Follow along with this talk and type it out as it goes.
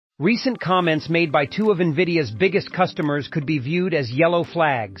Recent comments made by two of Nvidia's biggest customers could be viewed as yellow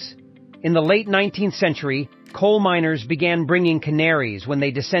flags. In the late 19th century, coal miners began bringing canaries when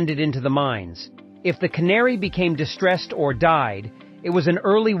they descended into the mines. If the canary became distressed or died, it was an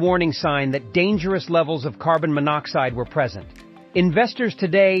early warning sign that dangerous levels of carbon monoxide were present. Investors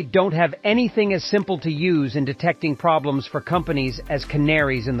today don't have anything as simple to use in detecting problems for companies as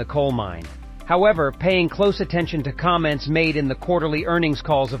canaries in the coal mine. However, paying close attention to comments made in the quarterly earnings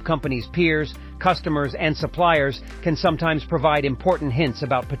calls of companies' peers, customers, and suppliers can sometimes provide important hints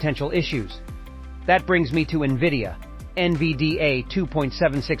about potential issues. That brings me to Nvidia, NVDA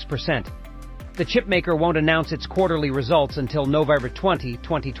 2.76%. The chipmaker won't announce its quarterly results until November 20,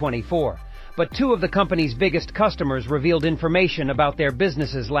 2024. But two of the company's biggest customers revealed information about their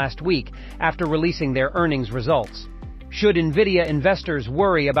businesses last week after releasing their earnings results. Should Nvidia investors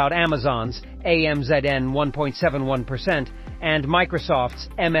worry about Amazon's AMZN 1.71% and Microsoft's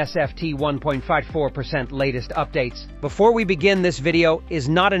MSFT 1.54% latest updates? Before we begin, this video is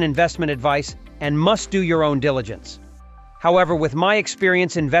not an investment advice and must do your own diligence. However, with my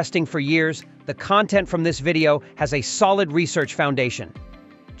experience investing for years, the content from this video has a solid research foundation.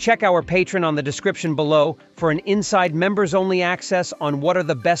 Check our Patreon on the description below for an inside members-only access on what are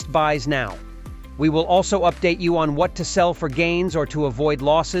the best buys now. We will also update you on what to sell for gains or to avoid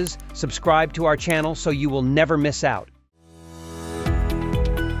losses. Subscribe to our channel so you will never miss out.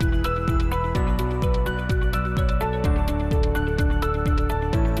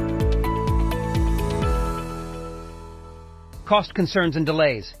 Cost concerns and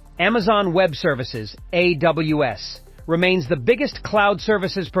delays. Amazon Web Services, AWS, remains the biggest cloud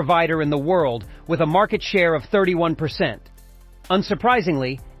services provider in the world with a market share of 31%.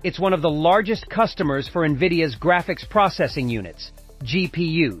 Unsurprisingly, it's one of the largest customers for Nvidia's graphics processing units,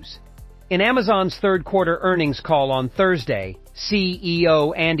 GPUs. In Amazon's third-quarter earnings call on Thursday,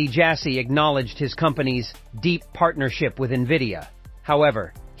 CEO Andy Jassy acknowledged his company's deep partnership with Nvidia.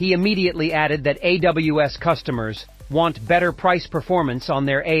 However, he immediately added that AWS customers want better price performance on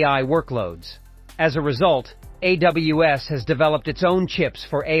their AI workloads. As a result, AWS has developed its own chips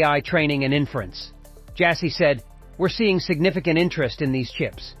for AI training and inference. Jassy said, "We're seeing significant interest in these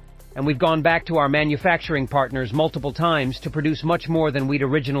chips, and we've gone back to our manufacturing partners multiple times to produce much more than we'd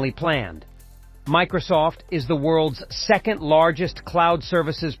originally planned." Microsoft is the world's second-largest cloud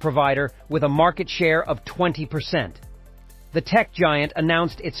services provider with a market share of 20%. The tech giant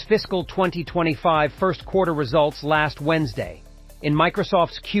announced its fiscal 2025 first-quarter results last Wednesday. In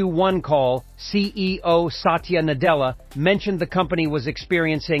Microsoft's Q1 call, CEO Satya Nadella mentioned the company was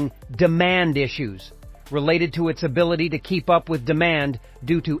experiencing demand issues related to its ability to keep up with demand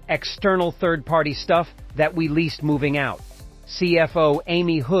due to external third-party stuff that we leased moving out. CFO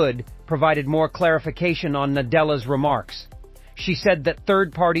Amy Hood provided more clarification on Nadella's remarks. She said that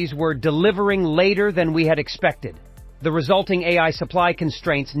third parties were delivering later than we had expected. The resulting AI supply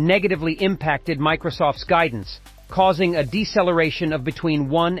constraints negatively impacted Microsoft's guidance, causing a deceleration of between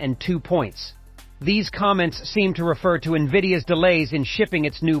 1 and 2 points. These comments seem to refer to Nvidia's delays in shipping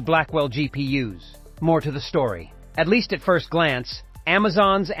its new Blackwell GPUs. More to the story. At least at first glance,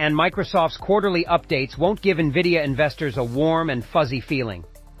 Amazon's and Microsoft's quarterly updates won't give Nvidia investors a warm and fuzzy feeling.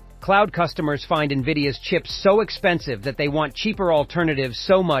 Cloud customers find Nvidia's chips so expensive that they want cheaper alternatives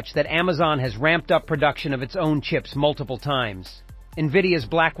so much that Amazon has ramped up production of its own chips multiple times. Nvidia's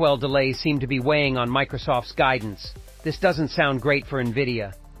Blackwell delays seem to be weighing on Microsoft's guidance. This doesn't sound great for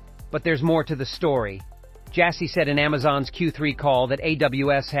Nvidia. But there's more to the story. Jassy said in Amazon's Q3 call that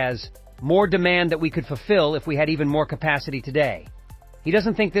AWS has more demand that we could fulfill if we had even more capacity today. He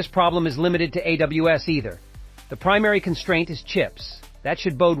doesn't think this problem is limited to AWS either. The primary constraint is chips. That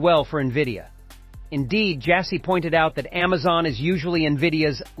should bode well for Nvidia. Indeed, Jassy pointed out that Amazon is usually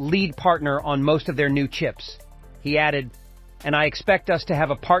Nvidia's lead partner on most of their new chips. He added, "And I expect us to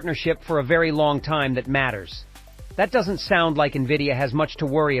have a partnership for a very long time that matters." That doesn't sound like Nvidia has much to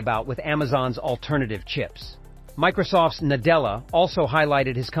worry about with Amazon's alternative chips. Microsoft's Nadella also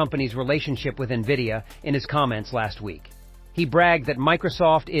highlighted his company's relationship with Nvidia in his comments last week. He bragged that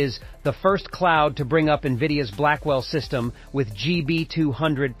Microsoft is the first cloud to bring up Nvidia's Blackwell system with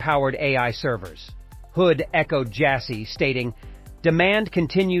GB200-powered AI servers. Hood echoed Jassy, stating, "Demand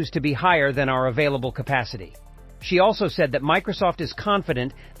continues to be higher than our available capacity." She also said that Microsoft is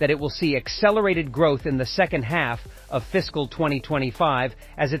confident that it will see accelerated growth in the second half of fiscal 2025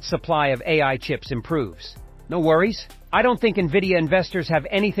 as its supply of AI chips improves. No worries. I don't think Nvidia investors have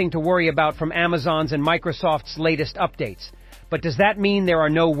anything to worry about from Amazon's and Microsoft's latest updates. But does that mean there are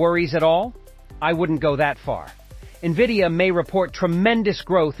no worries at all? I wouldn't go that far. Nvidia may report tremendous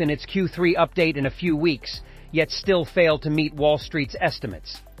growth in its Q3 update in a few weeks, yet still fail to meet Wall Street's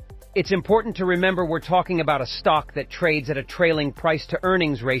estimates. It's important to remember we're talking about a stock that trades at a trailing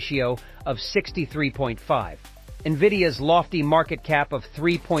price-to-earnings ratio of 63.5. Nvidia's lofty market cap of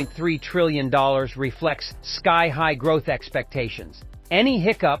 $3.3 trillion reflects sky-high growth expectations. Any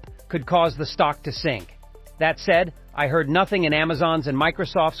hiccup could cause the stock to sink. That said, I heard nothing in Amazon's and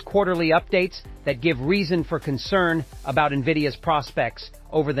Microsoft's quarterly updates that give reason for concern about Nvidia's prospects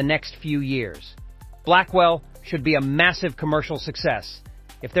over the next few years. Blackwell should be a massive commercial success.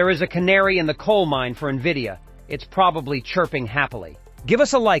 If there is a canary in the coal mine for Nvidia, it's probably chirping happily. Give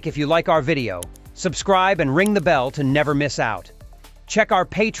us a like if you like our video. Subscribe and ring the bell to never miss out. Check our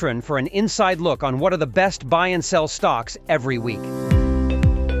Patreon for an inside look on what are the best buy and sell stocks every week.